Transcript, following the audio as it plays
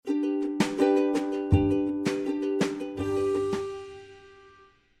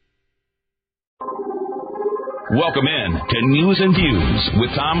Welcome in to News and Views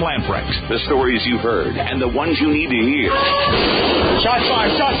with Tom Lamprecht. The stories you've heard and the ones you need to hear. Shots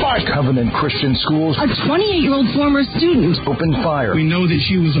fired! Shots fired! Covenant Christian Schools. A 28-year-old former student Opened fire. We know that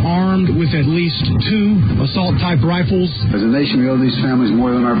she was armed with at least 2 assault-type rifles. As a nation, we owe these families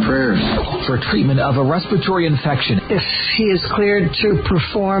more than our prayers. For treatment of a respiratory infection. If he is cleared to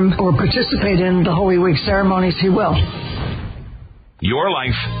perform or participate in the Holy Week ceremonies, he will. Your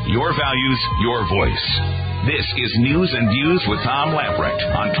life, your values, your voice. This is News and Views with Tom Lamprecht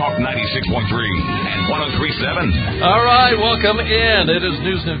on Talk 96.3 and 103.7. All right, welcome in. It is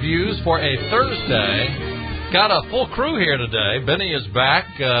News and Views for a Thursday. Got a full crew here today. Benny is back.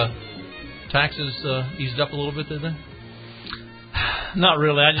 Taxes eased up a little bit, did they? Not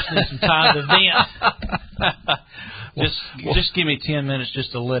really. I just need some time to vent. Just give me 10 minutes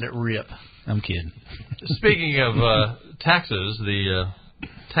just to let it rip. I'm kidding. Speaking of taxes, the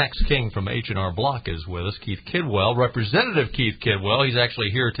tax king from H&R Block is with us, Keith Kidwell, Representative Keith Kidwell. He's actually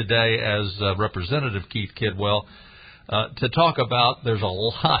here today as Representative Keith Kidwell to talk about there's a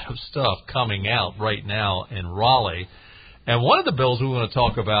lot of stuff coming out right now in Raleigh. And one of the bills we want to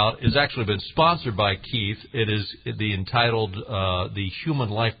talk about has actually been sponsored by Keith. It is the entitled the Human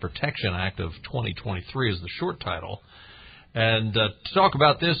Life Protection Act of 2023 is the short title. And to talk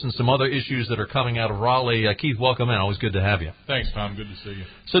about this and some other issues that are coming out of Raleigh, Keith, welcome in. Always good to have you. Thanks, Tom. Good to see you.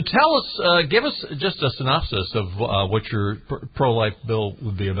 So tell us, give us just a synopsis of what your pro-life bill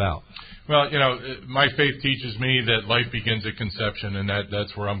would be about. Well, you know, my faith teaches me that life begins at conception, and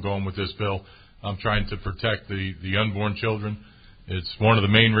that's where I'm going with this bill. I'm trying to protect the unborn children. It's one of the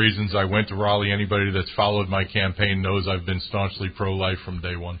main reasons I went to Raleigh. Anybody that's followed my campaign knows I've been staunchly pro-life from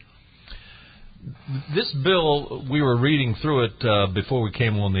day one. This bill, we were reading through it before we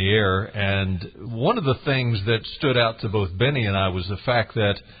came on the air, and one of the things that stood out to both Benny and I was the fact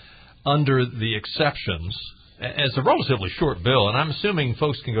that under the exceptions, it's a relatively short bill, and I'm assuming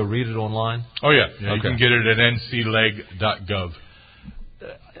folks can go read it online? Oh, yeah. Okay. You can get it at ncleg.gov.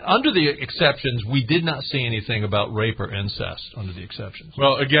 Under the exceptions, we did not see anything about rape or incest under the exceptions.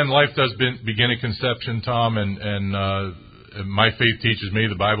 Well, again, life does begin at conception, Tom, and my faith teaches me,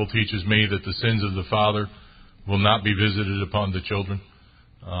 the Bible teaches me, that the sins of the father will not be visited upon the children,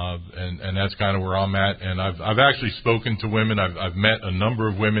 and that's kind of where I'm at. And I've actually spoken to women. I've met a number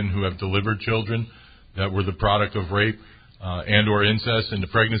of women who have delivered children that were the product of rape and or incest. In the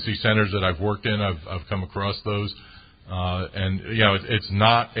pregnancy centers that I've worked in, I've come across those, and you know, it's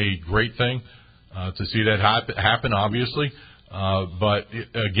not a great thing to see that happen, obviously. But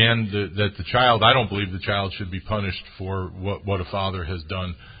again, that the child, I don't believe the child should be punished for what a father has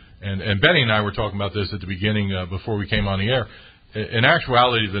done. And Benny and I were talking about this at the beginning before we came on the air. In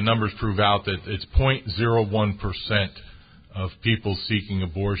actuality, the numbers prove out that it's 0.01% of people seeking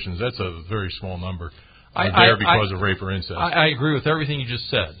abortions. That's a very small number because of rape or incest. I agree with everything you just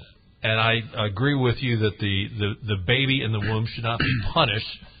said. And I agree with you that the baby in the womb should not be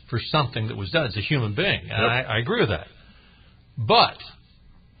punished for something that was done. It's a human being. And Yep. I agree with that. But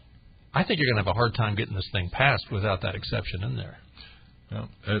I think you're going to have a hard time getting this thing passed without that exception in there. Well,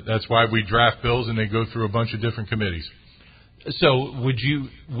 that's why we draft bills and they go through a bunch of different committees. So would you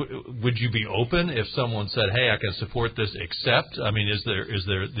be open if someone said, "Hey, I can support this," except? I mean, is there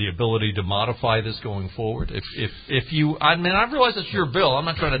the ability to modify this going forward? If you, I mean, I realize it's your bill. I'm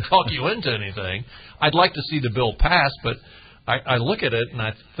not trying to talk you into anything. I'd like to see the bill passed, but I look at it and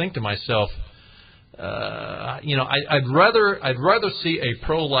I think to myself, you know, I'd rather see a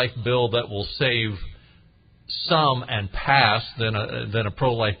pro-life bill that will save some and pass than a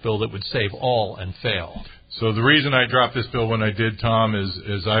pro-life bill that would save all and fail. So the reason I dropped this bill when I did, Tom,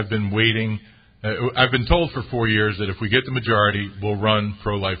 is I've been waiting. I've been told for 4 years that if we get the majority, we'll run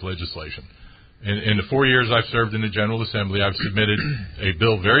pro-life legislation. In the 4 years I've served in the General Assembly, I've submitted a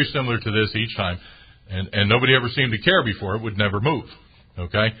bill very similar to this each time, and nobody ever seemed to care before. It would never move.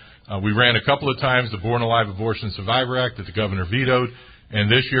 Okay? We ran a couple of times the Born Alive Abortion Survivor Act that the governor vetoed, and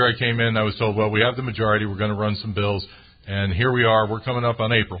this year I came in, I was told, well, we have the majority, we're going to run some bills, and here we are, we're coming up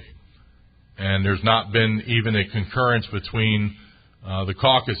on April. And there's not been even a concurrence between the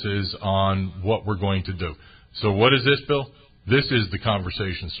caucuses on what we're going to do. So what is this bill? This is the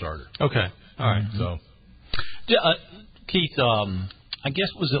conversation starter. Okay. All right. So, Keith, I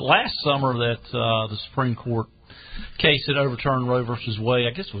guess, was it last summer that the Supreme Court case that overturned Roe versus Wade?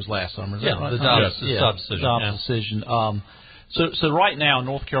 I guess it was last summer. Is that right? The Dobbs decision. So right now in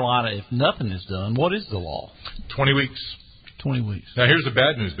North Carolina, if nothing is done, what is the law? 20 weeks. 20 weeks. Now, here's the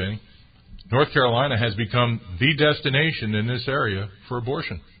bad news, Benny. North Carolina has become the destination in this area for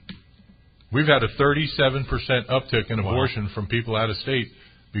abortion. We've had a 37% uptick in abortion from people out of state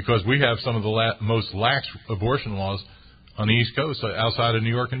because we have some of the most lax abortion laws on the East Coast, outside of New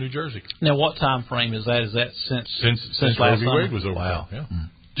York and New Jersey. Now, what time frame is that? Is that since Roe last v. summer? Wade was overturned? Wow. Yeah.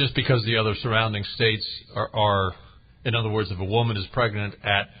 Just because the other surrounding states are, in other words, if a woman is pregnant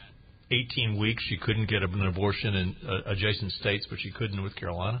at 18 weeks, she couldn't get an abortion in adjacent states, but she could in North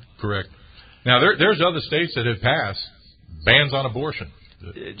Carolina? Correct. Now, there's other states that have passed bans on abortion.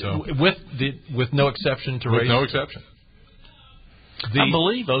 So, with no exception to race? With no exception. I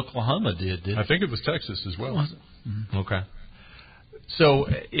believe Oklahoma did. I think it was Texas as well. Was it? Mm-hmm. Okay. So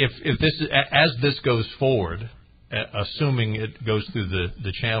if this, as this goes forward, assuming it goes through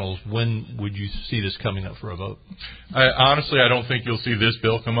the channels, when would you see this coming up for a vote? Honestly, I don't think you'll see this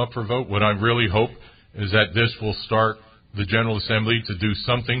bill come up for a vote. What I really hope is that this will start the General Assembly to do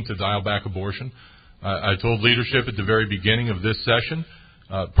something to dial back abortion. I told leadership at the very beginning of this session,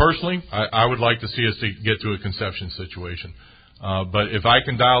 personally, I would like to see us to get to a conception situation. But if I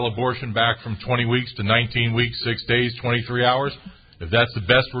can dial abortion back from 20 weeks to 19 weeks, 6 days, 23 hours, if that's the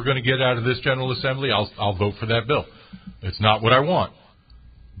best we're going to get out of this General Assembly, I'll vote for that bill. It's not what I want,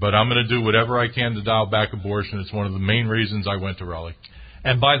 but I'm going to do whatever I can to dial back abortion. It's one of the main reasons I went to Raleigh.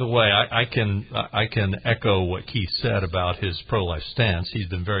 And by the way, I can echo what Keith said about his pro-life stance. He's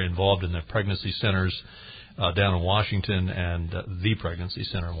been very involved in the pregnancy centers down in Washington and the pregnancy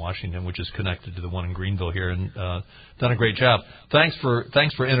center in Washington, which is connected to the one in Greenville here, and done a great job. Thanks for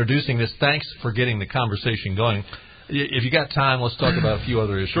introducing this. Thanks for getting the conversation going. If you got time, let's talk about a few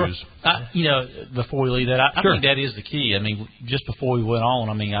other issues. Sure. Before we leave that, I think that is the key. I mean, just before we went on,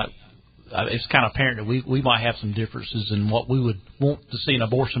 it's kind of apparent that we might have some differences in what we would want to see an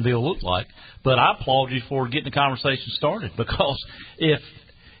abortion bill look like. But I applaud you for getting the conversation started, because if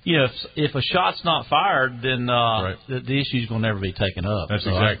a shot's not fired, then the issue's going to never be taken up. That's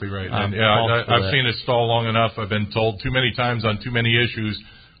exactly right. I've seen it stall long enough. I've been told too many times on too many issues,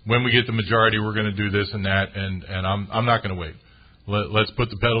 when we get the majority, we're going to do this and that, and I'm not going to wait. Let's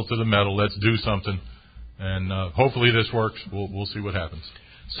put the pedal to the metal. Let's do something, and hopefully this works. We'll see what happens.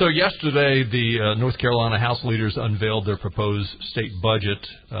 So yesterday, the North Carolina House leaders unveiled their proposed state budget.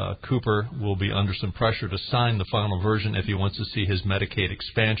 Cooper will be under some pressure to sign the final version if he wants to see his Medicaid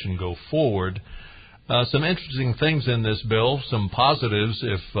expansion go forward. Some interesting things in this bill, some positives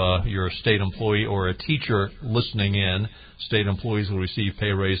if you're a state employee or a teacher listening in. State employees will receive pay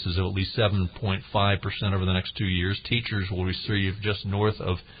raises of at least 7.5% over the next 2 years. Teachers will receive just north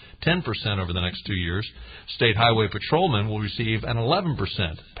of 10% over the next 2 years. State highway patrolmen will receive an 11%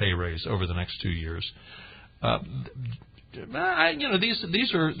 pay raise over the next 2 years.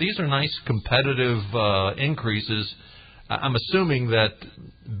 These are nice competitive increases. I'm assuming that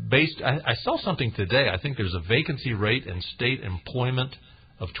I saw something today. I think there's a vacancy rate in state employment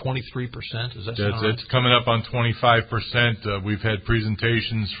of 23%. Is that sound right? It's coming up on 25%. We've had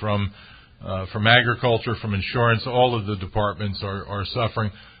presentations from agriculture, from insurance. All of the departments are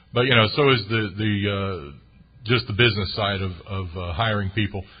suffering. But, so is just the business side of hiring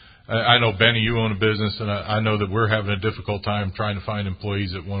people. I know, Benny, you own a business, and I know that we're having a difficult time trying to find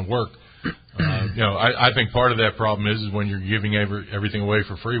employees that want to work. I think part of that problem is when you're giving everything away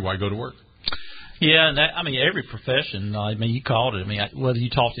for free, why go to work? Yeah, and every profession, you called it. Whether you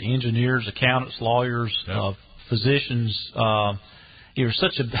talk to engineers, accountants, lawyers, physicians, there's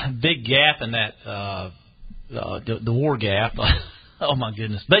such a big gap in that, the war gap. Oh, my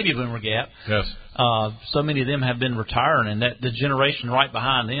goodness. Baby boomer gap. Yes. So many of them have been retiring, and that the generation right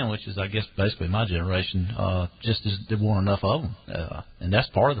behind them, which is, I guess, basically my generation, there weren't enough of them. And that's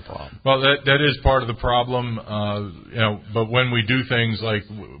part of the problem. Well, that is part of the problem. But when we do things like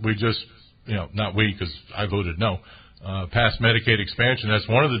we just, not we, because I voted no, pass Medicaid expansion, that's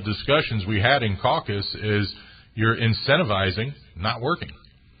one of the discussions we had in caucus is you're incentivizing not working.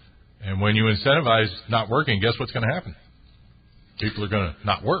 And when you incentivize not working, guess what's going to happen? People are going to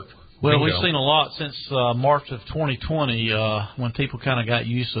not work. Well, we've seen a lot since March of 2020 when people kind of got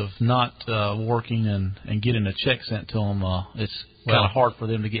used of not working and getting a check sent to them. It's kind of hard for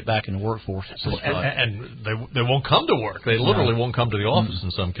them to get back in the workforce. And they won't come to work. They literally won't come to the office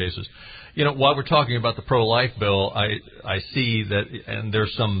in some cases. While we're talking about the pro-life bill, I see that, and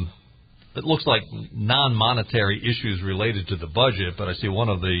there's some, it looks like non-monetary issues related to the budget, but I see one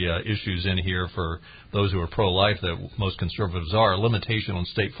of the issues in here for those who are pro-life that most conservatives are, a limitation on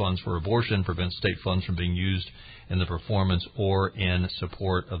state funds for abortion prevents state funds from being used in the performance or in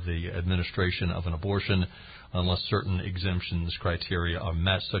support of the administration of an abortion unless certain exemptions criteria are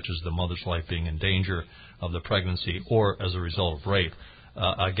met, such as the mother's life being in danger of the pregnancy or as a result of rape.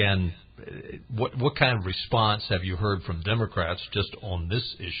 Again, what kind of response have you heard from Democrats just on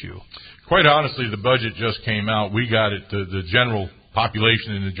this issue? Quite honestly, the budget just came out. We got it. The general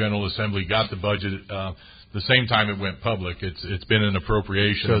population in the General Assembly got the budget the same time it went public. It's been an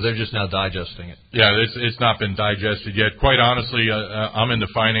appropriation. So they're just now digesting it. Yeah, it's not been digested yet. Quite honestly, I'm in the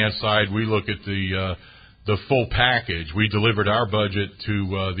finance side. We look at the full package. We delivered our budget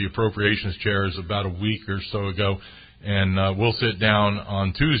to the appropriations chairs about a week or so ago, and we'll sit down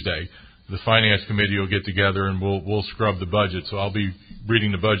on Tuesday. The finance committee will get together and we'll scrub the budget. So I'll be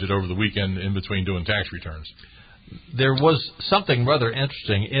reading the budget over the weekend in between doing tax returns. There was something rather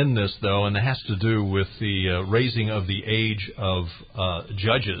interesting in this, though, and it has to do with the raising of the age of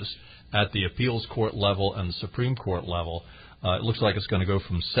judges at the appeals court level and the Supreme Court level. It looks like it's going to go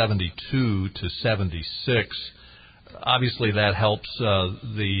from 72 to 76. Obviously, that helps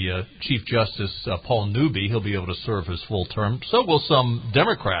the Chief Justice, Paul Newby. He'll be able to serve his full term. So will some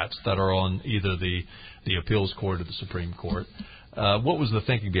Democrats that are on either the appeals court or the Supreme Court. What was the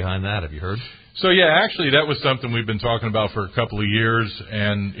thinking behind that? Have you heard? So, yeah, actually, that was something we've been talking about for a couple of years.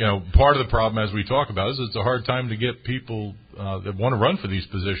 And, part of the problem, as we talk about, is it's a hard time to get people that want to run for these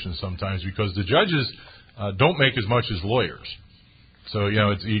positions sometimes because the judges don't make as much as lawyers. So,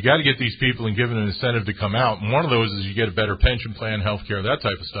 you got to get these people and give them an incentive to come out. And one of those is you get a better pension plan, health care, that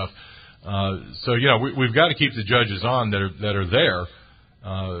type of stuff. So, we've got to keep the judges on that are there.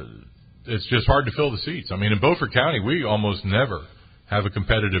 It's just hard to fill the seats. I mean, in Beaufort County, we almost never have a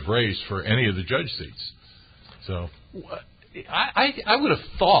competitive race for any of the judge seats. So I would have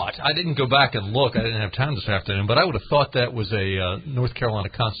thought, I didn't go back and look, I didn't have time this afternoon, but I would have thought that was a North Carolina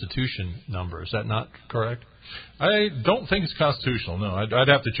Constitution number. Is that not correct? I don't think it's constitutional, no. I'd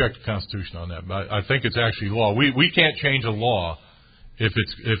have to check the Constitution on that, but I think it's actually law. We can't change a law if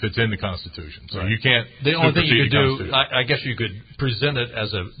it's in the Constitution. So you can't. The only thing you could do, I guess you could present it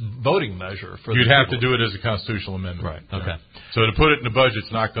as a voting measure for. You'd have to do it as a constitutional amendment. Right. Okay. So to put it in the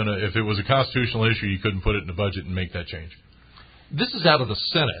budget's not going to. If it was a constitutional issue, you couldn't put it in the budget and make that change. This is out of the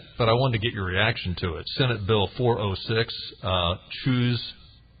Senate, but I wanted to get your reaction to it. Senate Bill 406, choose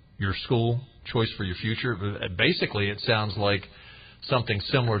your school, choice for your future. Basically, it sounds like something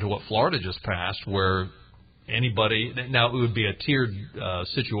similar to what Florida just passed, where anybody, now it would be a tiered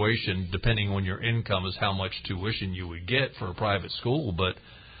situation depending on your income as how much tuition you would get for a private school, but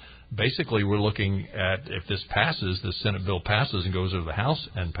basically we're looking at, if this passes, the Senate bill passes and goes over the House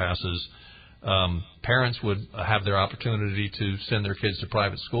and passes, parents would have their opportunity to send their kids to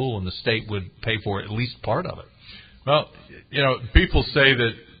private school and the state would pay for at least part of it. Well, people say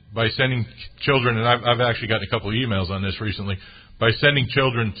that by sending children, and I've actually gotten a couple of emails on this recently, by sending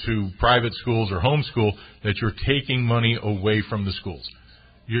children to private schools or homeschool, that you're taking money away from the schools.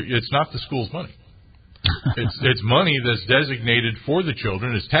 It's not the school's money. It's money that's designated for the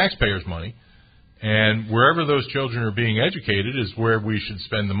children. It's taxpayers' money. And wherever those children are being educated is where we should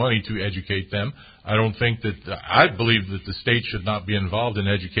spend the money to educate them. I believe that the state should not be involved in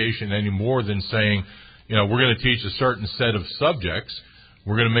education any more than saying, we're going to teach a certain set of subjects.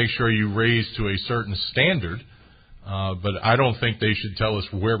 We're going to make sure you raise to a certain standard. But I don't think they should tell us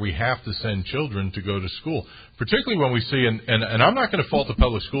where we have to send children to go to school, particularly when we see, and I'm not going to fault the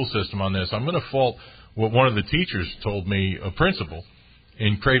public school system on this. I'm going to fault what one of the teachers told me, a principal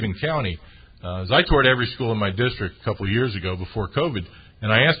in Craven County. As I toured every school in my district a couple of years ago before COVID,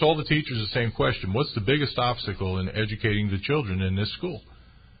 and I asked all the teachers the same question: what's the biggest obstacle in educating the children in this school?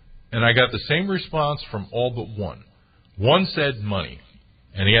 And I got the same response from all but one. One said money,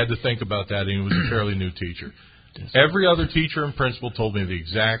 and he had to think about that, and he was a fairly new teacher. Every other teacher and principal told me the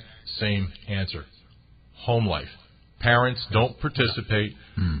exact same answer: home life. Parents don't participate.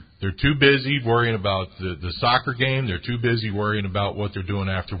 They're too busy worrying about the soccer game. They're too busy worrying about what they're doing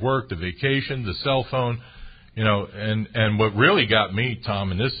after work, the vacation, the cell phone. And what really got me,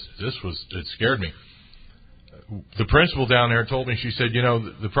 Tom, and it scared me. The principal down there told me, she said,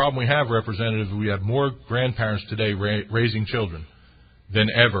 the problem we have, Representative, we have more grandparents today raising children than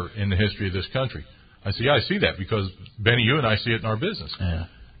ever in the history of this country. I said, yeah, I see that because, Benny, you and I see it in our business. Yeah.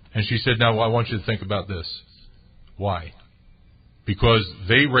 And she said, now I want you to think about this. Why? Because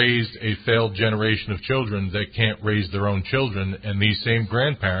they raised a failed generation of children that can't raise their own children, and these same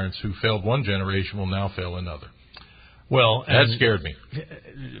grandparents who failed one generation will now fail another. Well, that scared me.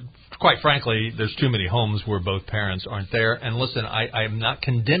 Quite frankly, there's too many homes where both parents aren't there. And listen, I'm not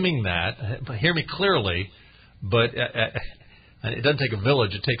condemning that. Hear me clearly, but it doesn't take a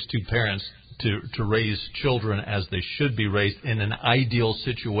village. It takes two parents to raise children as they should be raised in an ideal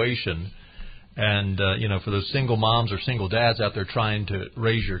situation. And, for those single moms or single dads out there trying to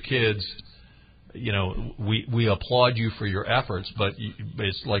raise your kids, we applaud you for your efforts, but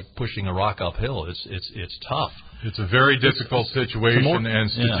it's like pushing a rock uphill. It's tough. It's a very difficult situation,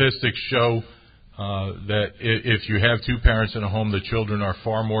 and statistics show that if you have two parents in a home, the children are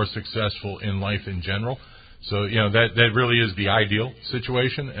far more successful in life in general. So, that really is the ideal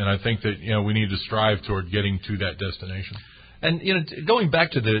situation, and I think that, we need to strive toward getting to that destination. And, going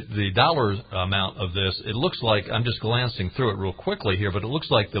back to the dollar amount of this, it looks like, I'm just glancing through it real quickly here, but it looks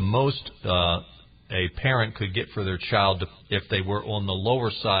like the most a parent could get for their child if they were on the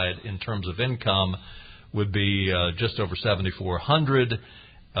lower side in terms of income would be just over $7,400.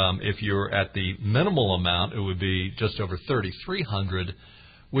 If you're at the minimal amount, it would be just over $3,300,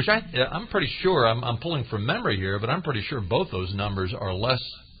 which I'm pretty sure, I'm pulling from memory here, but I'm pretty sure both those numbers are less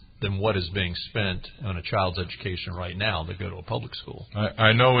than what is being spent on a child's education right now that go to a public school.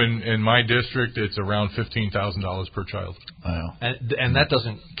 I know in my district it's around $15,000 per child. Wow. And that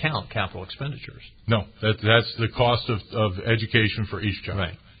doesn't count capital expenditures. No, that's the cost of education for each child.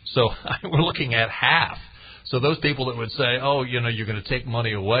 Right. So we're looking at half. So those people that would say, oh, you're going to take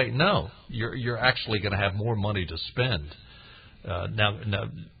money away. No, you're actually going to have more money to spend. Now,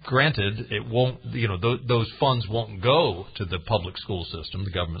 granted, it won't. Those funds won't go to the public school system,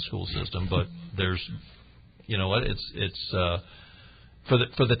 the government school system. But there's, it's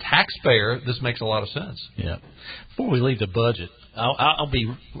for the taxpayer. This makes a lot of sense. Yeah. Before we leave the budget, I'll be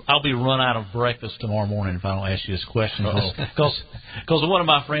run out of breakfast tomorrow morning if I don't ask you this question. Because one of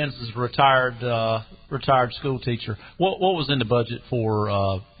my friends is a retired school teacher. What was in the budget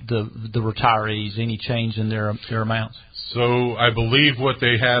for the retirees? Any change in their amounts? So I believe what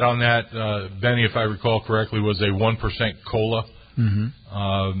they had on that, Benny, if I recall correctly, was a 1% COLA,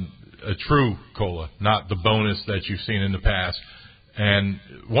 a true COLA, not the bonus that you've seen in the past. And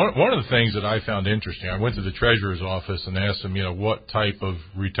one of the things that I found interesting, I went to the treasurer's office and asked them, what type of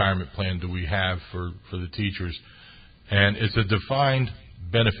retirement plan do we have for the teachers? And it's a defined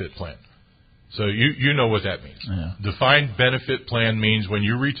benefit plan. So you know what that means. Yeah. Defined benefit plan means when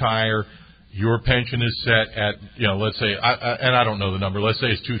you retire, your pension is set at, let's say, and I don't know the number, let's say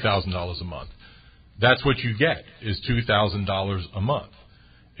it's $2,000 a month. That's what you get, is $2,000 a month.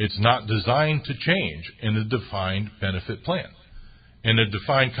 It's not designed to change in the defined benefit plan. In a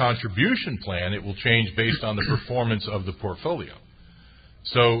defined contribution plan, it will change based on the performance of the portfolio.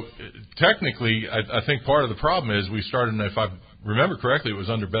 So technically, I think part of the problem is we started, and if I remember correctly, it was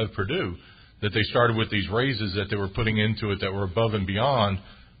under Bev Perdue, that they started with these raises that they were putting into it that were above and beyond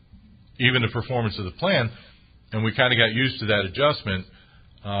even the performance of the plan, and we kind of got used to that adjustment.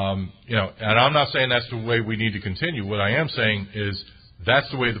 And I'm not saying that's the way we need to continue. What I am saying is that's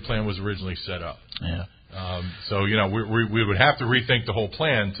the way the plan was originally set up. Yeah. So we would have to rethink the whole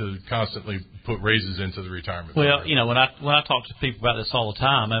plan to constantly put raises into the retirement program. When I talk to people about this all the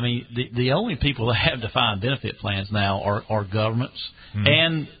time, I mean the only people that have defined benefit plans now are governments,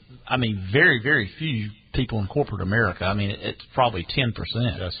 and I mean very, very few people in corporate America. I mean it's probably 10%.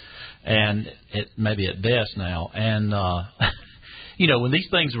 Yes. And it maybe at best now. And when these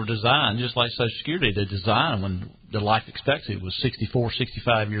things were designed, just like Social Security, they designed when the life expectancy was 64,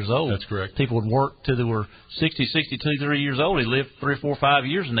 65 years old. That's correct. People would work till they were 60, 62, 3 years old. They lived 3, 4, 5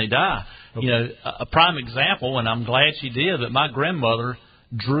 years and they die. Okay. A prime example, and I'm glad she did, but my grandmother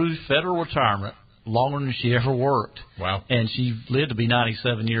drew federal retirement longer than she ever worked. Wow. And she lived to be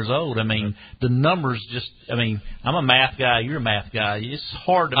 97 years old. I mean, the numbers I'm a math guy, you're a math guy. It's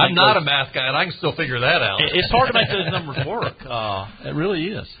hard to make I'm not a math guy, and I can still figure that out. It's hard to make those numbers work. It really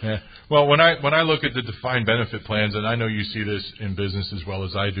is. Yeah. Well, when I look at the defined benefit plans, and I know you see this in business as well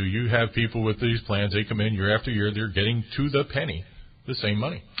as I do, you have people with these plans, they come in year after year, they're getting to the penny the same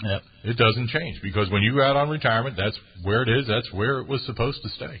money. Yep. It doesn't change because when you go out on retirement, that's where it is. That's where it was supposed to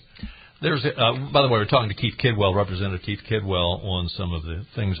stay. There's, by the way, we're talking to Keith Kidwell, Representative Keith Kidwell, on some of the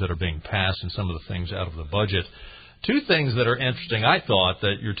things that are being passed and some of the things out of the budget. Two things that are interesting, I thought,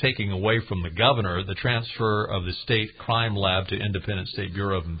 that you're taking away from the governor, the transfer of the state crime lab to Independent State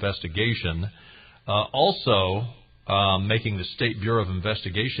Bureau of Investigation, also making the State Bureau of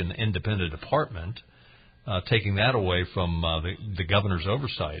Investigation an independent department, taking that away from the governor's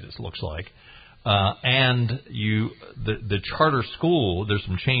oversight, it looks like. And the charter school, there's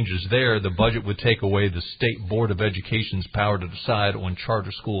some changes there. The budget would take away the State Board of Education's power to decide on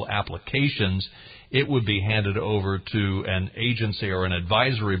charter school applications. It would be handed over to an agency or an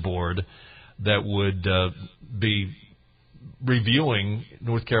advisory board that would be reviewing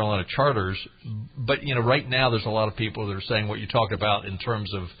North Carolina charters. But, right now there's a lot of people that are saying what you talked about in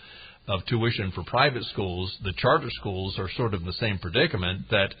terms of tuition for private schools. The charter schools are sort of in the same predicament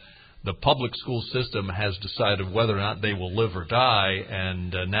that the public school system has decided whether or not they will live or die,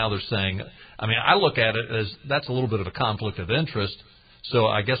 and now they're saying, I look at it as that's a little bit of a conflict of interest. So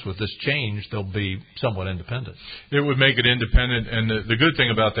I guess with this change, they'll be somewhat independent. It would make it independent, and the good thing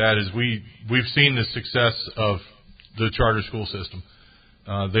about that is we've seen the success of the charter school system.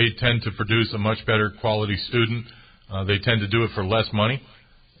 They tend to produce a much better quality student. They tend to do it for less money.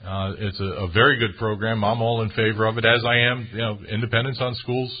 It's a very good program. I'm all in favor of it, as I am, independence on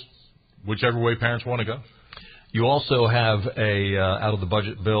schools, whichever way parents want to go. You also have a out of the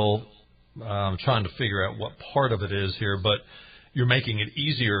budget bill. I'm trying to figure out what part of it is here, but you're making it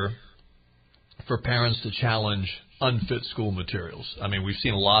easier for parents to challenge unfit school materials. I mean, we've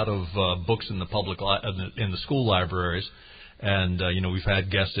seen a lot of books in the in the school libraries, and we've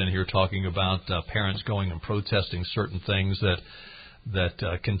had guests in here talking about parents going and protesting certain things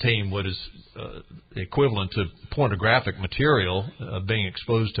that contain what is equivalent to pornographic material being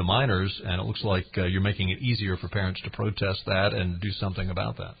exposed to minors, and it looks like you're making it easier for parents to protest that and do something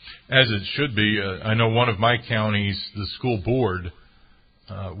about that. As it should be. I know one of my counties, the school board,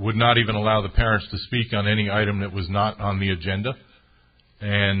 would not even allow the parents to speak on any item that was not on the agenda.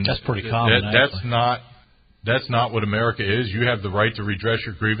 And that's pretty common. That's not what America is. You have the right to redress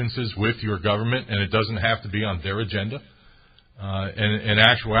your grievances with your government, and it doesn't have to be on their agenda. And in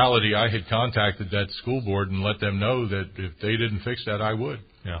actuality, I had contacted that school board and let them know that if they didn't fix that, I would.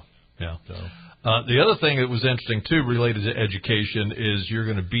 Yeah. So. The other thing that was interesting, too, related to education is you're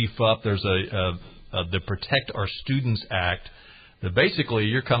going to beef up. There's the Protect Our Students Act that basically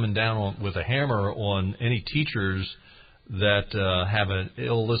you're coming down with a hammer on any teachers that have an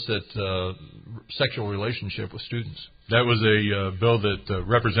illicit sexual relationship with students. That was a bill that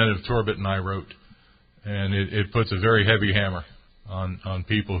Representative Torbett and I wrote, and it puts a very heavy hammer on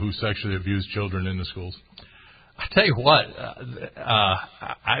people who sexually abuse children in the schools. I tell you what,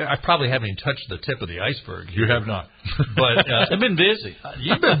 I probably haven't even touched the tip of the iceberg. You have not. But I've been busy.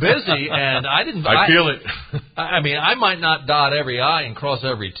 You've been busy, and I didn't. I feel it. I mean, I might not dot every I and cross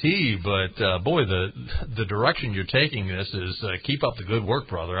every T, but boy, the direction you're taking this is keep up the good work,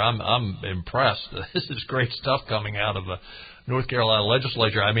 brother. I'm impressed. This is great stuff coming out of the North Carolina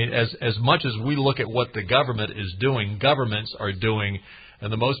legislature. I mean, as much as we look at what the government is doing, governments are doing.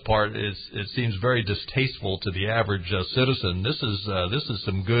 And the most part it seems very distasteful to the average citizen. This is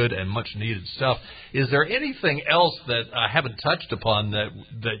some good and much needed stuff. Is there anything else that I haven't touched upon that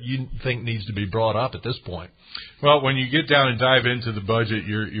you think needs to be brought up at this point? Well, when you get down and dive into the budget,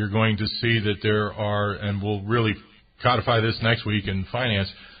 you're going to see that there are, and we'll really codify this next week in finance.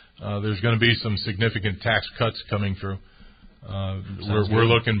 There's going to be some significant tax cuts coming through. We're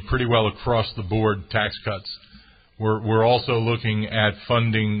looking pretty well across the board tax cuts. We're also looking at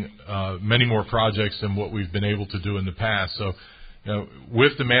funding many more projects than what we've been able to do in the past. So,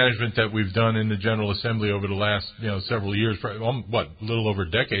 with the management that we've done in the General Assembly over the last several years, a little over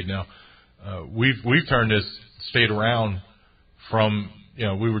a decade now, we've turned this state around from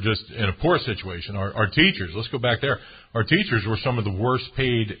we were just in a poor situation. Our teachers, let's go back there. Our teachers were some of the worst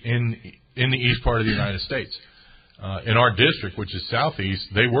paid in the east part of the United States. In our district, which is southeast,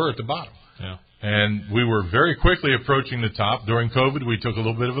 they were at the bottom. Yeah. And we were very quickly approaching the top. During COVID, we took a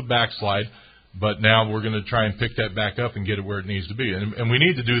little bit of a backslide, but now we're going to try and pick that back up and get it where it needs to be. And we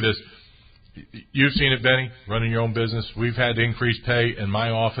need to do this. You've seen it, Benny, running your own business. We've had increased pay in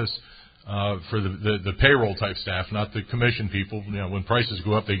my office for the payroll type staff, not the commission people. When prices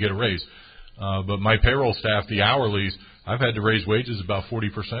go up, they get a raise. But my payroll staff, the hourlies, I've had to raise wages about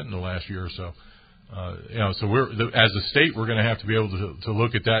 40% in the last year or so. So as a state, we're going to have to be able to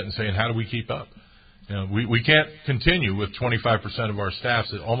look at that and say, how do we keep up? We can't continue with 25% of our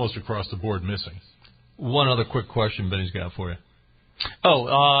staffs almost across the board missing. One other quick question Benny's got for you.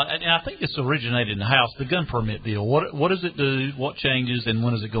 And I think it's originated in the House, the gun permit bill. What does it do? What changes, and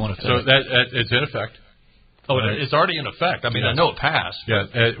when does it go into effect? So it's in effect. Oh, it's already in effect. I mean, I know it passed.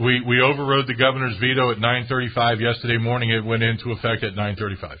 Yeah, we overrode the governor's veto at 9:35 yesterday morning. It went into effect at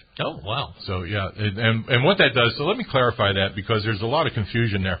 9:35. Oh, wow. So, yeah, and what that does, so let me clarify that because there's a lot of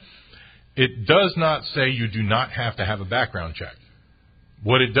confusion there. It does not say you do not have to have a background check.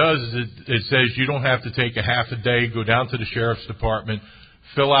 What it does is it says you don't have to take a half a day, go down to the sheriff's department,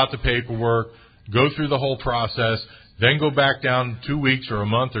 fill out the paperwork, go through the whole process, then go back down 2 weeks or a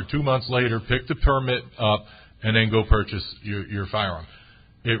month or 2 months later, pick the permit up, and then go purchase your firearm.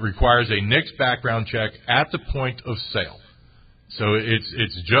 It requires a NICS background check at the point of sale. So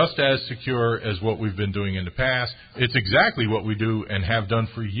it's just as secure as what we've been doing in the past. It's exactly what we do and have done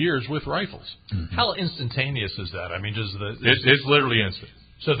for years with rifles. Mm-hmm. How instantaneous is that? I mean, it's literally instant.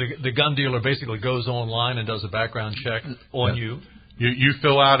 So the gun dealer basically goes online and does a background check on you? You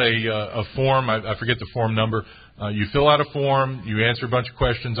fill out a form. I forget the form number. You fill out a form. You answer a bunch of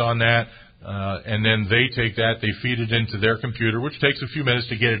questions on that. and then they take that, they feed it into their computer, which takes a few minutes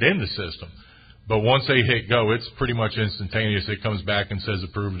to get it in the system. But once they hit go, it's pretty much instantaneous. It comes back and says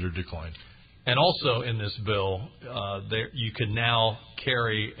approved or declined. And also in this bill, you can now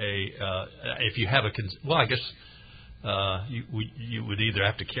carry if you have I guess you would either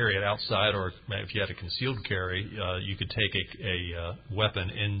have to carry it outside, or if you had a concealed carry, you could take a weapon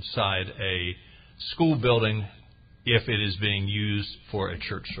inside a school building if it is being used for a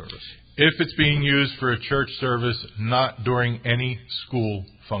church service. If it's being used for a church service, not during any school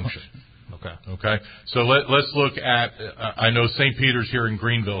function. Okay. So let's look at, I know St. Peter's here in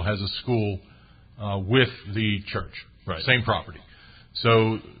Greenville has a school with the church. Right. Same property.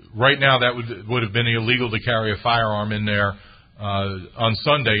 So right now that would have been illegal to carry a firearm in there on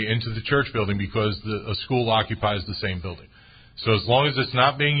Sunday into the church building because a school occupies the same building. So as long as it's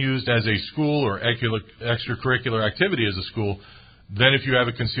not being used as a school or extracurricular activity as a school, then if you have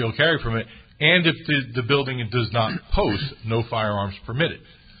a concealed carry permit, and if the building does not post no firearms permitted.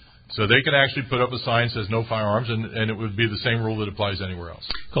 So they can actually put up a sign that says no firearms, and it would be the same rule that applies anywhere else.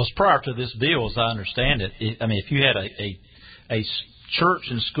 Because prior to this bill, as I understand it, if you had a church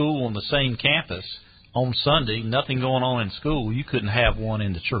and school on the same campus on Sunday, nothing going on in school, you couldn't have one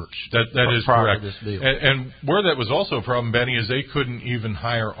in the church. That is prior correct. To this bill. And where that was also a problem, Benny, is they couldn't even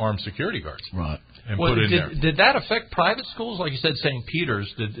hire armed security guards. Right. And put in there. Did that affect private schools? Like you said, St.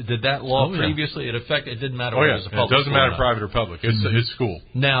 Peter's, did that law previously, it didn't matter whether it was a public school. It doesn't matter private or public. It's school.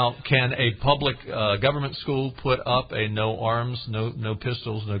 Now, can a public government school put up a no arms, no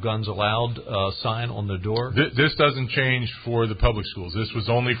pistols, no guns allowed sign on the door? This doesn't change for the public schools. This was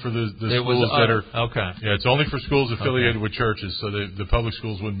only for the schools that are... Okay. Yeah, it's only for schools affiliated with churches, so the public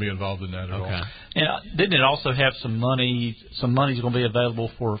schools wouldn't be involved in that at all. And didn't it also have some money? Some money's going to be available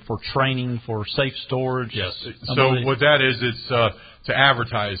for training for safe storage. Yes. So what that is, it's to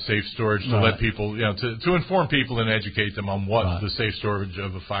advertise safe storage, to let people, to inform people and educate them on what the safe storage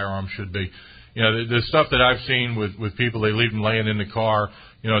of a firearm should be. The stuff that I've seen with people, they leave them laying in the car.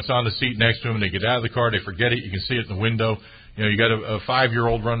 It's on the seat next to them. They get out of the car, they forget it. You can see it in the window. You got a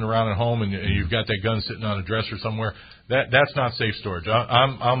 5-year-old running around at home, and you've got that gun sitting on a dresser somewhere. That's not safe storage.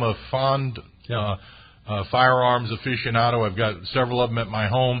 I'm a fond firearms aficionado. I've got several of them at my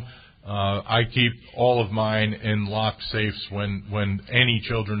home. I keep all of mine in locked safes when any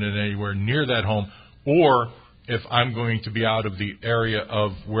children are anywhere near that home, or if I'm going to be out of the area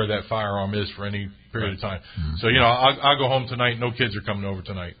of where that firearm is for any period of time. Mm-hmm. So, I'll go home tonight. No kids are coming over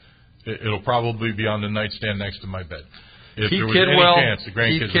tonight. It'll probably be on the nightstand next to my bed. If there was any chance, the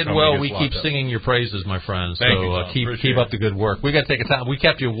grandkids would come and we get keep locked singing your praises, my friends. Thank you, Tom. Keep up the good work. We got to take a time. We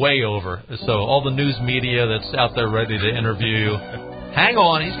kept you way over. So all the news media that's out there ready to interview you, hang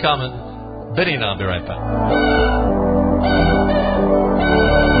on, he's coming. Benny and I'll be right back.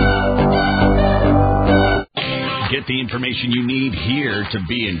 Get the information you need here to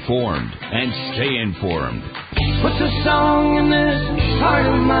be informed and stay informed. What's a song in this heart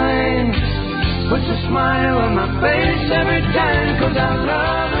of mine? Puts a smile on my face every time, 'cause I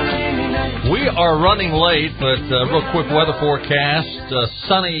love a rainy night. We are running late, but real quick weather forecast.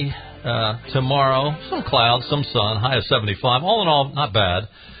 Sunny tomorrow, some clouds, some sun, high of 75. All in all, not bad.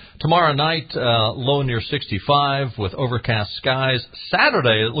 Tomorrow night, low near 65 with overcast skies.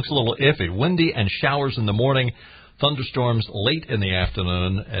 Saturday, it looks a little iffy. Windy and showers in the morning. Thunderstorms late in the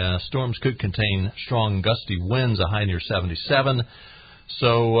afternoon. Storms could contain strong gusty winds, a high near 77.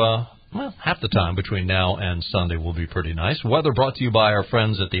 So, half the time between now and Sunday will be pretty nice. Weather brought to you by our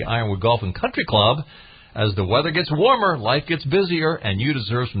friends at the Ironwood Golf and Country Club. As the weather gets warmer, life gets busier, and you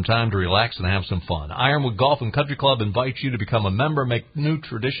deserve some time to relax and have some fun. Ironwood Golf and Country Club invites you to become a member, make new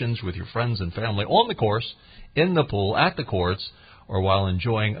traditions with your friends and family on the course, in the pool, at the courts, or while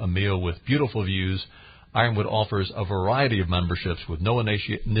enjoying a meal with beautiful views. Ironwood offers a variety of memberships with no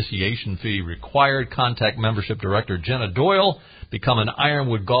initiation fee required. Contact Membership Director Jenna Doyle. Become an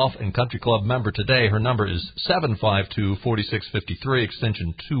Ironwood Golf and Country Club member today. Her number is 752-4653,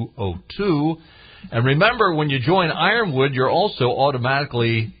 extension 202. And remember, when you join Ironwood, you're also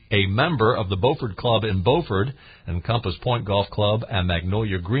automatically a member of the Beaufort Club in Beaufort, and Compass Point Golf Club and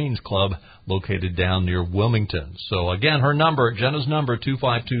Magnolia Greens Club located down near Wilmington. So, again, her number, Jenna's number,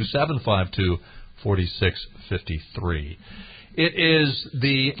 252-752-4653. It is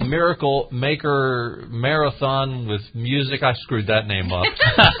the Miracle Maker Marathon with music. I screwed that name up.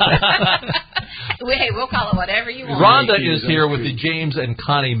 Hey, we'll call it whatever you want. Rhonda is here with the James and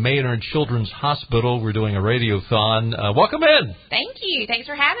Connie Maynard Children's Hospital. We're doing a radiothon. Welcome in. Thank you. Thanks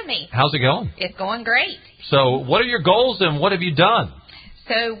for having me. How's it going? It's going great. So what are your goals and what have you done?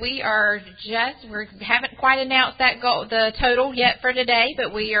 So we haven't quite announced that goal, the total yet for today,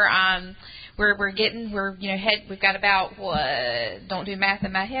 but we are we've got about, don't do math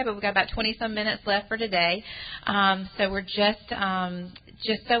in my head, but we've got about 20 some minutes left for today. So we're just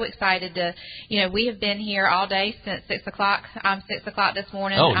so excited to, we have been here all day since 6 o'clock. 6 o'clock this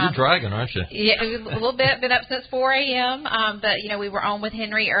morning. Oh, you're dragging, aren't you? Yeah, a little bit. Been up since 4 a.m. But we were on with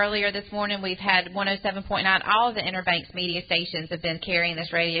Henry earlier this morning. We've had 107.9. All of the Interbanks media stations have been carrying this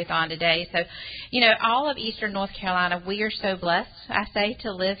radiothon today. So, all of Eastern North Carolina, we are so blessed, I say,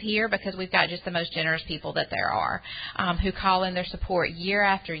 to live here because we've got just the most generous people that there are, who call in their support year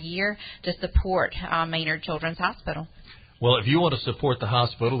after year to support Maynard Children's Hospital. Well, if you want to support the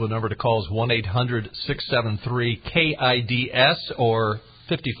hospital, the number to call is 1-800-673-KIDS or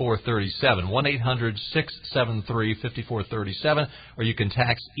 5437, 1-800-673-5437, or you can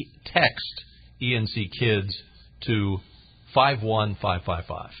text ENC Kids to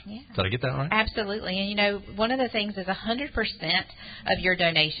 51555. Yeah. Did I get that right? Absolutely. And, one of the things is 100% of your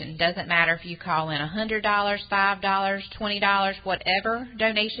donation. Doesn't matter if you call in $100, $5, $20, whatever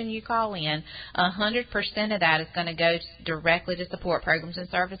donation you call in, 100% of that is going to go directly to support programs and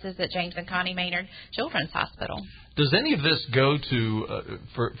services at James and Connie Maynard Children's Hospital. Does any of this go to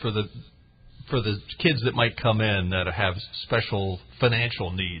for the kids that might come in that have special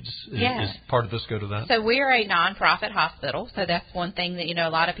financial needs? Is part of this go to that? So we're a nonprofit hospital, so that's one thing that a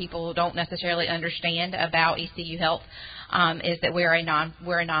lot of people don't necessarily understand about ECU Health. Is that we're a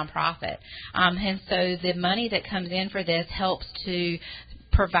nonprofit, and so the money that comes in for this helps to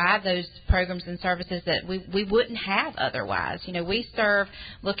provide those programs and services that we wouldn't have otherwise. We serve.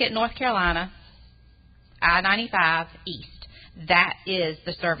 Look at North Carolina, I-95 East. That is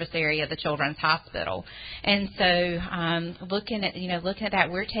the service area of the Children's Hospital. And so looking at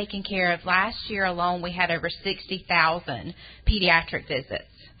that, we're taking care of, last year alone, we had over 60,000 pediatric visits.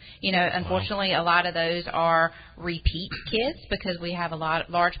 Unfortunately, a lot of those are repeat kids because we have a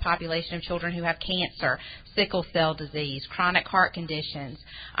large population of children who have cancer, sickle cell disease, chronic heart conditions.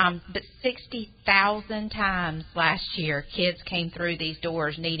 But 60,000 times last year, kids came through these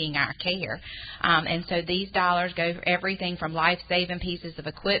doors needing our care. And so these dollars go for everything from life-saving pieces of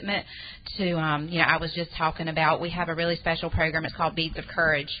equipment to, I was just talking about, we have a really special program. It's called Beads of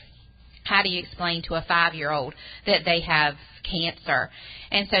Courage. How do you explain to a 5-year-old that they have cancer?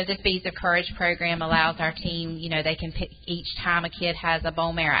 And so this Beads of Courage program allows our team, they can pick each time a kid has a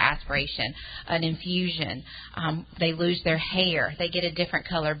bone marrow aspiration, an infusion, they lose their hair, they get a different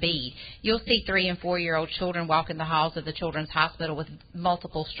color bead. You'll see 3- and 4-year-old children walk in the halls of the Children's Hospital with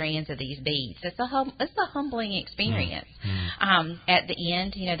multiple strands of these beads. It's a humbling experience. Mm-hmm. At the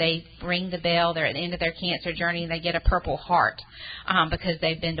end, they ring the bell. They're at the end of their cancer journey, and they get a Purple Heart because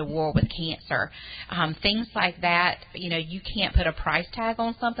they've been to war with cancer. Things like that, you can't put a price tag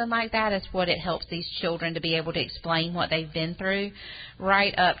on something like that. It's what it helps these children to be able to explain what they've been through,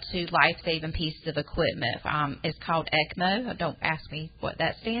 right up to life-saving pieces of equipment. It's called ECMO. Don't ask me what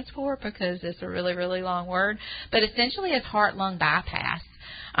that stands for because it's a really, really long word. But essentially it's heart-lung bypass.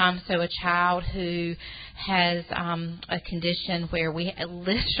 So a child who has a condition where we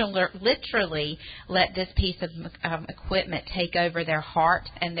literally let this piece of equipment take over their heart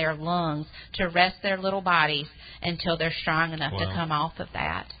and their lungs to rest their little bodies until they're strong enough to come off of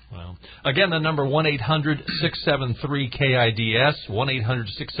that. Wow. Again, the number 1-800-673-KIDS,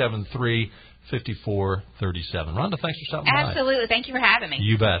 1-800-673-5437. Rhonda, thanks for stopping by. Absolutely. Thank you for having me.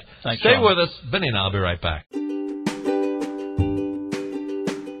 You bet. Thanks, Stay Sean. with us. Benny and I'll be right back.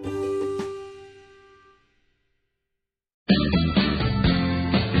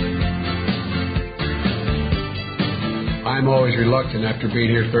 I'm always reluctant after being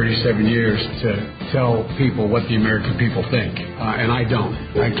here 37 years to tell people what the American people think. And I don't.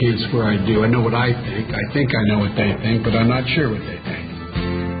 I can't swear I do. I know what I think. I think I know what they think, but I'm not sure what they think.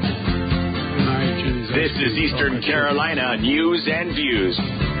 This is Eastern Carolina News and Views.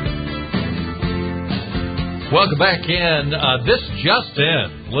 Welcome back in.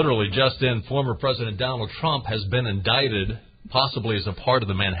 Literally just in, former President Donald Trump has been indicted, possibly as a part of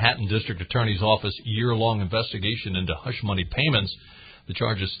the Manhattan District Attorney's Office year-long investigation into hush money payments. The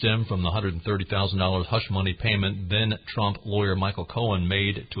charges stem from the $130,000 hush money payment then-Trump lawyer Michael Cohen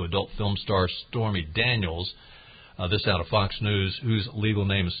made to adult film star Stormy Daniels. This out of Fox News, whose legal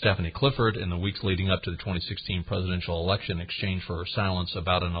name is Stephanie Clifford. In the weeks leading up to the 2016 presidential election, in exchange for her silence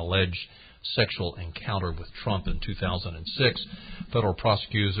about an alleged sexual encounter with Trump in 2006, federal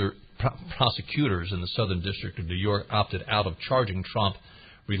prosecutors in the Southern District of New York opted out of charging Trump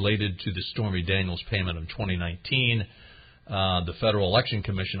related to the Stormy Daniels payment in 2019. The Federal Election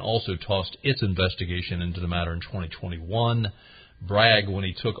Commission also tossed its investigation into the matter in 2021. Bragg, when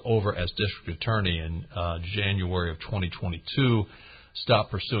he took over as district attorney in January of 2022,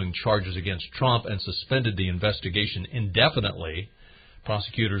 stopped pursuing charges against Trump and suspended the investigation indefinitely.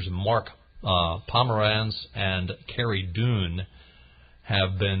 Prosecutors Mark Pomeranz and Carrie Doon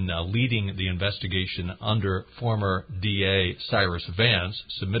have been leading the investigation under former DA Cyrus Vance,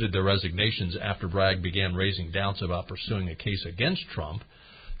 submitted their resignations after Bragg began raising doubts about pursuing a case against Trump.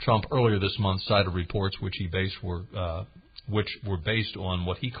 Trump earlier this month cited reports which were based on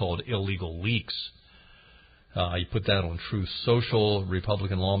what he called illegal leaks. He put that on Truth Social.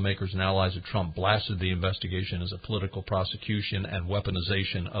 Republican lawmakers and allies of Trump blasted the investigation as a political prosecution and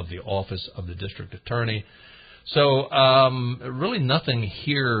weaponization of the office of the district attorney. So really nothing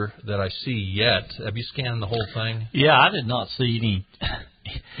here that I see yet. Have you scanned the whole thing? Yeah, I did not see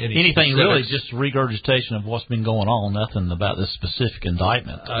anything really, just regurgitation of what's been going on, nothing about this specific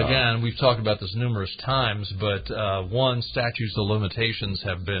indictment. Again, we've talked about this numerous times, but one, statutes of limitations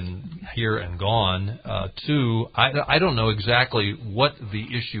have been here and gone. Two, I don't know exactly what the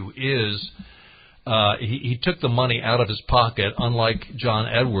issue is. He took the money out of his pocket, unlike John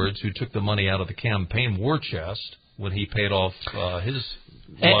Edwards, who took the money out of the campaign war chest when he paid off his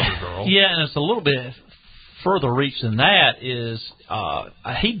lover girl. Yeah, and it's a little bit further reach than that is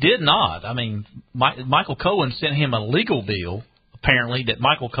he did not. I mean, Michael Cohen sent him a legal bill, apparently, that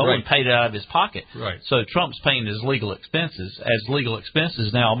Michael Cohen paid out of his pocket. Right. So Trump's paying his legal expenses as legal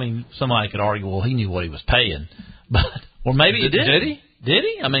expenses. Now, I mean, somebody could argue, well, he knew what he was paying. But or maybe he did. Did he? Did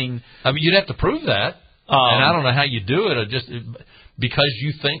he? I mean, you'd have to prove that. And I don't know how you do it. Just because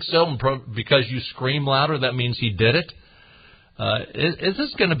you think so and because you scream louder, that means he did it. This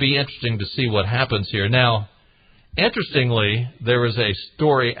is going to be interesting to see what happens here. Now, interestingly, there is a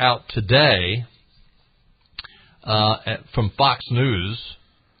story out today from Fox News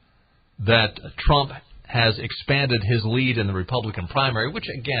that Trump has expanded his lead in the Republican primary, which,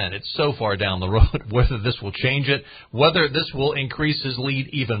 again, it's so far down the road, whether this will change it, whether this will increase his lead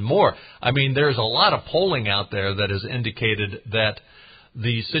even more. I mean, there's a lot of polling out there that has indicated that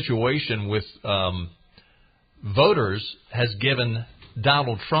the situation with voters has given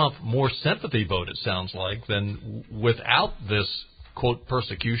Donald Trump more sympathy vote, it sounds like, than without this, quote,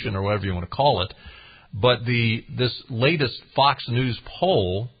 persecution or whatever you want to call it. But this latest Fox News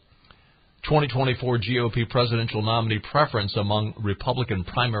poll, 2024 GOP presidential nominee preference among Republican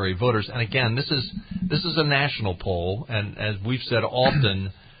primary voters. And again, this is a national poll, and as we've said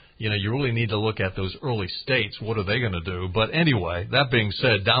often, you really need to look at those early states. What are they going to do? But anyway, that being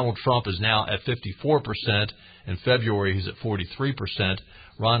said, Donald Trump is now at 54%. In February, he's at 43%.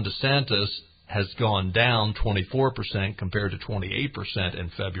 Ron DeSantis has gone down 24% compared to 28% in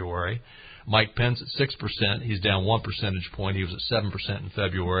February. Mike Pence at 6%. He's down 1 percentage point. He was at 7% in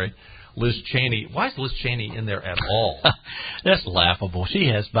February. Liz Cheney. Why is Liz Cheney in there at all? That's laughable. She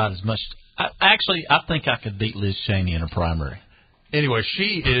has about as much. I think I could beat Liz Cheney in a primary. Anyway,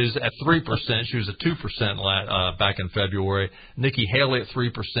 she is at 3%. She was at 2% back in February. Nikki Haley at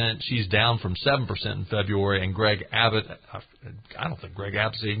 3%. She's down from 7% in February. And Greg Abbott, I don't think Greg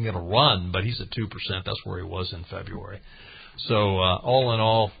Abbott's even going to run, but he's at 2%. That's where he was in February. So all in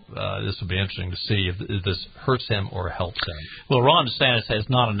all, this will be interesting to see if this hurts him or helps him. Well, Ron DeSantis has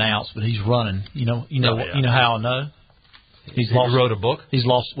not announced, but he's running. You know how I know. He wrote a book. He's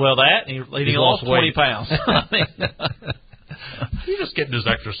lost. Well, that he lost 20 pounds. He's just getting his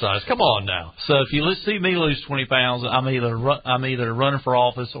exercise. Come on now. So if you see me lose 20 pounds, I'm either running for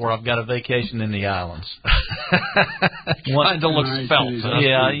office or I've got a vacation in the islands. Kind of looks felt. Huh?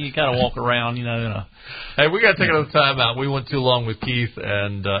 Yeah, you got to walk around, Hey, we got to take another time out. We went too long with Keith,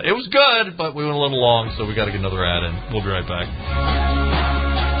 and it was good, but we went a little long, so we got to get another ad in. We'll be right back.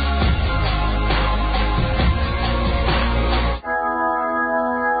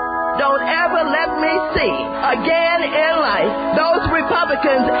 Don't ever let me see again in life those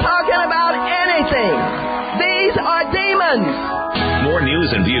Republicans talking about anything. These are demons. More news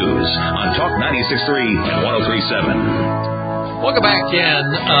and views on Talk 96.3 and 103.7. Welcome back in.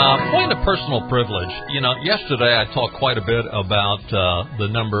 Point of personal privilege. Yesterday I talked quite a bit about the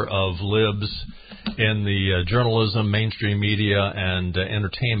number of libs in the journalism, mainstream media, and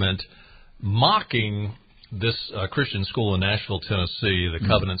entertainment mocking this Christian school in Nashville, Tennessee, the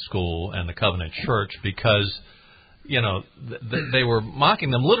Covenant School and the Covenant Church, because, they were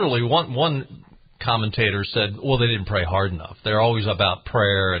mocking them. Literally, one commentator said, well, they didn't pray hard enough. They're always about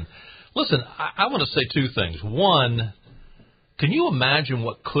prayer. And listen, I want to say two things. One, can you imagine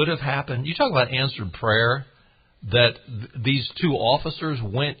what could have happened? You talk about answered prayer, that these two officers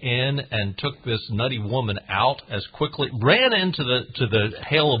went in and took this nutty woman out as quickly, ran into the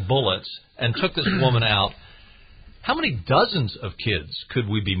hail of bullets and took this woman out. how many dozens of kids could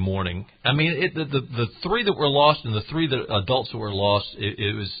we be mourning? I mean, the 3 that were lost and the 3 adults that were lost,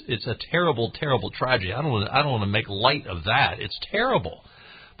 it's a terrible, terrible tragedy. I don't want to make light of that. It's terrible.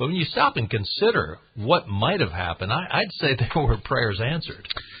 But when you stop and consider what might have happened, I'd say there were prayers answered.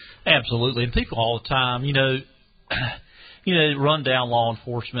 Absolutely. And people all the time, they run down law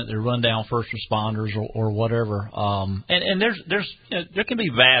enforcement, they run down first responders or whatever. And there's there can be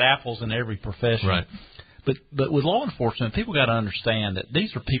bad apples in every profession. Right. But with law enforcement, people got to understand that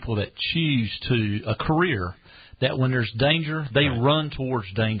these are people that choose a career that when there's danger, they run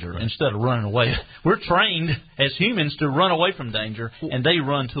towards danger instead of running away. We're trained as humans to run away from danger, and they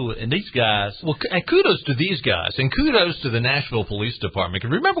run to it. And these guys... Well, and kudos to these guys, and kudos to the Nashville Police Department.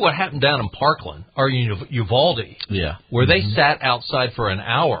 Remember what happened down in Parkland, or Uvalde, where they sat outside for an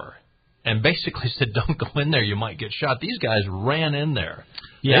hour and basically said, don't go in there, you might get shot. These guys ran in there.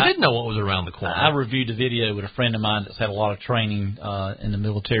 Yeah, they didn't know what was around the corner. I reviewed a video with a friend of mine that's had a lot of training in the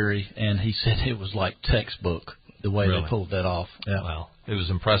military, and he said it was like textbook, the way they pulled that off. Yeah. Well, it was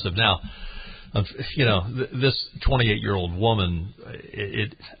impressive. Now, this 28-year-old woman,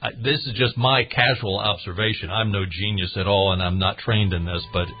 this is just my casual observation. I'm no genius at all, and I'm not trained in this,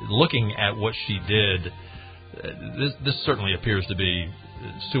 but looking at what she did, this certainly appears to be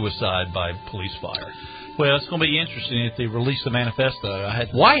suicide by police fire. Well, it's going to be interesting if they release the manifesto.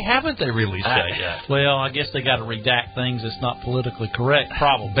 Why haven't they released that yet? Well, I guess they got to redact things that's not politically correct,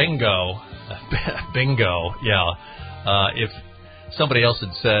 probably. Bingo. Yeah. If somebody else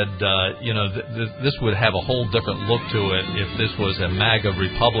had said, this would have a whole different look to it if this was a MAGA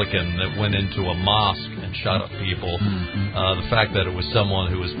Republican that went into a mosque and shot up people. The fact that it was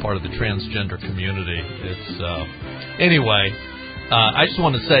someone who was part of the transgender community. Anyway. I just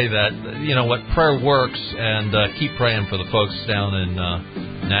want to say that, prayer works, and keep praying for the folks down in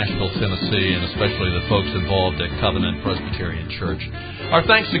Nashville, Tennessee, and especially the folks involved at Covenant Presbyterian Church. Our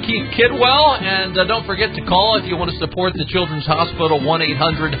thanks to Keith Kidwell, and don't forget to call if you want to support the Children's Hospital,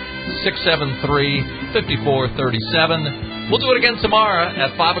 1-800-673-5437. We'll do it again tomorrow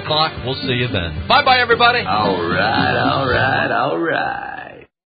at 5 o'clock. We'll see you then. Bye-bye, everybody. All right.